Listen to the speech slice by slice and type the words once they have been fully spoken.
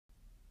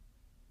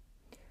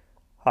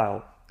Hi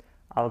all,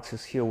 Alex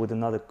is here with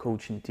another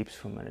coaching tips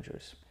for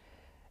managers.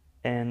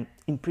 And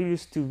in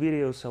previous two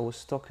videos I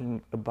was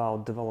talking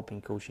about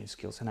developing coaching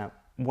skills and I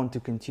want to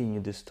continue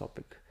this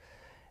topic.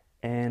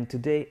 And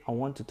today I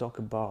want to talk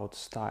about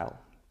style,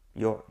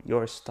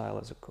 your style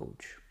as a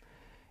coach.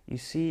 You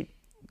see,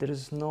 there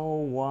is no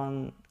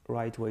one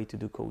right way to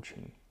do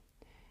coaching.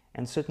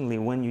 And certainly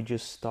when you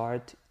just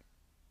start,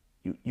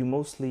 you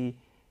mostly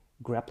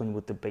grappling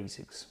with the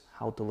basics,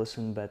 how to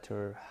listen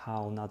better,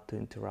 how not to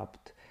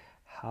interrupt,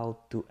 how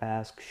to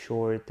ask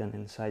short and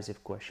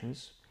incisive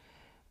questions.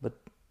 But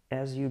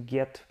as you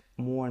get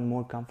more and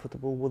more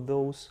comfortable with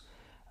those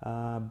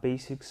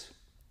basics,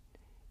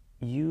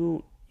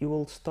 you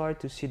will start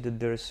to see that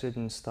there is a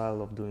certain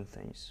style of doing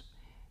things,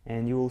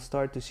 and you will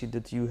start to see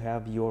that you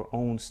have your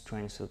own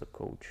strengths as a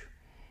coach.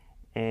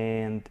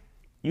 And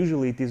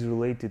usually it is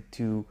related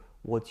to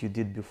what you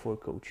did before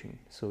coaching.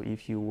 So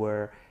if you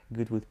were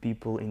good with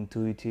people,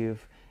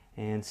 intuitive,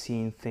 and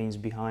seeing things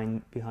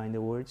behind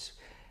the words,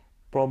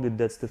 probably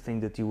that's the thing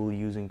that you will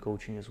use in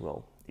coaching as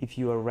well. If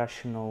you are a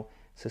rational,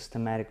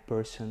 systematic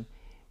person,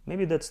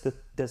 maybe that's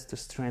the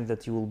strength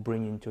that you will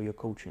bring into your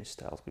coaching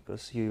styles,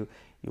 because you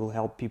will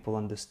help people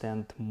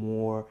understand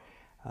more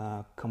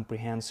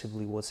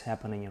comprehensively what's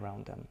happening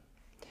around them.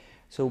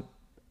 So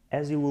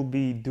as you will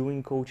be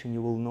doing coaching,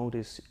 you will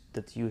notice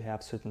that you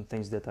have certain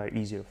things that are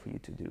easier for you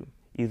to do,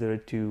 either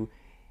to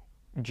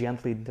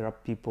gently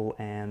interrupt people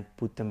and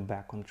put them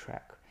back on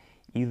track,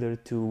 either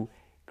to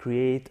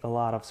create a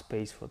lot of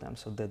space for them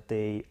so that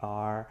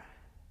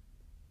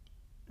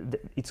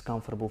it's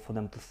comfortable for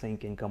them to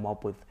think and come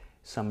up with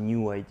some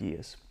new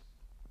ideas.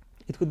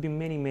 It could be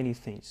many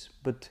things,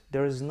 but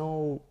there is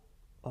no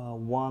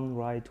one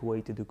right way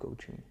to do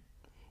coaching.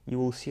 You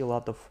will see a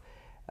lot of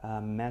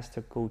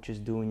master coaches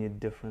doing it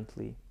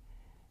differently,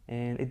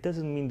 and it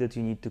doesn't mean that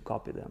you need to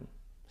copy them.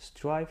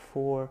 Strive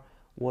for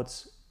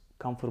what's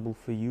comfortable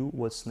for you,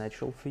 what's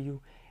natural for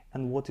you,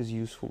 and what is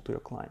useful to your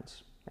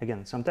clients.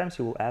 Again, sometimes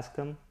you will ask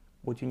them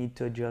what you need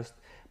to adjust,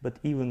 but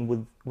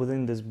even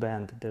within this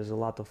band, there's a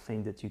lot of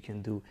things that you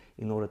can do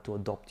in order to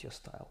adopt your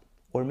style,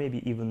 or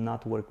maybe even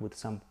not work with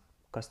some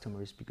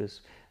customers, because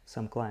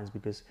some clients,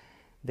 because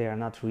they are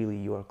not really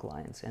your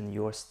clients and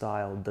your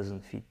style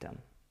doesn't fit them.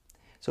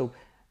 So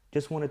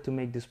just wanted to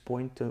make this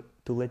point to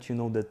let you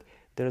know that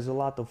there's a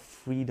lot of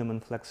freedom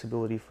and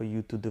flexibility for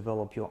you to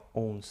develop your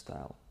own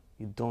style.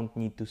 You don't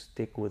need to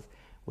stick with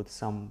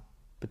some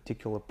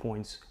particular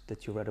points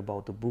that you read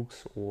about the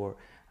books, or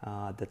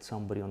that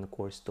somebody on the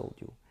course told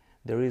you.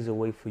 There is a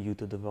way for you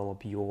to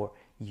develop your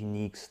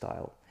unique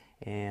style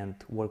and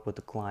work with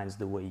the clients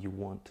the way you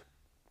want.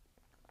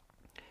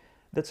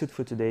 That's it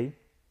for today.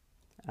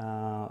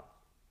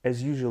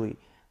 As usually,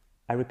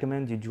 I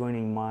recommend you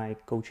joining my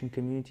coaching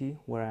community,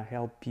 where I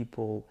help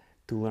people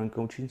to learn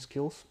coaching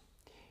skills.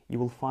 You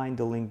will find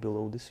the link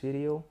below this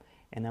video,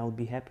 and I will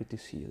be happy to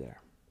see you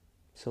there.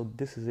 So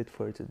this is it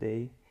for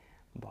today.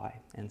 Bye,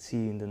 and see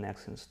you in the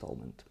next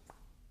installment.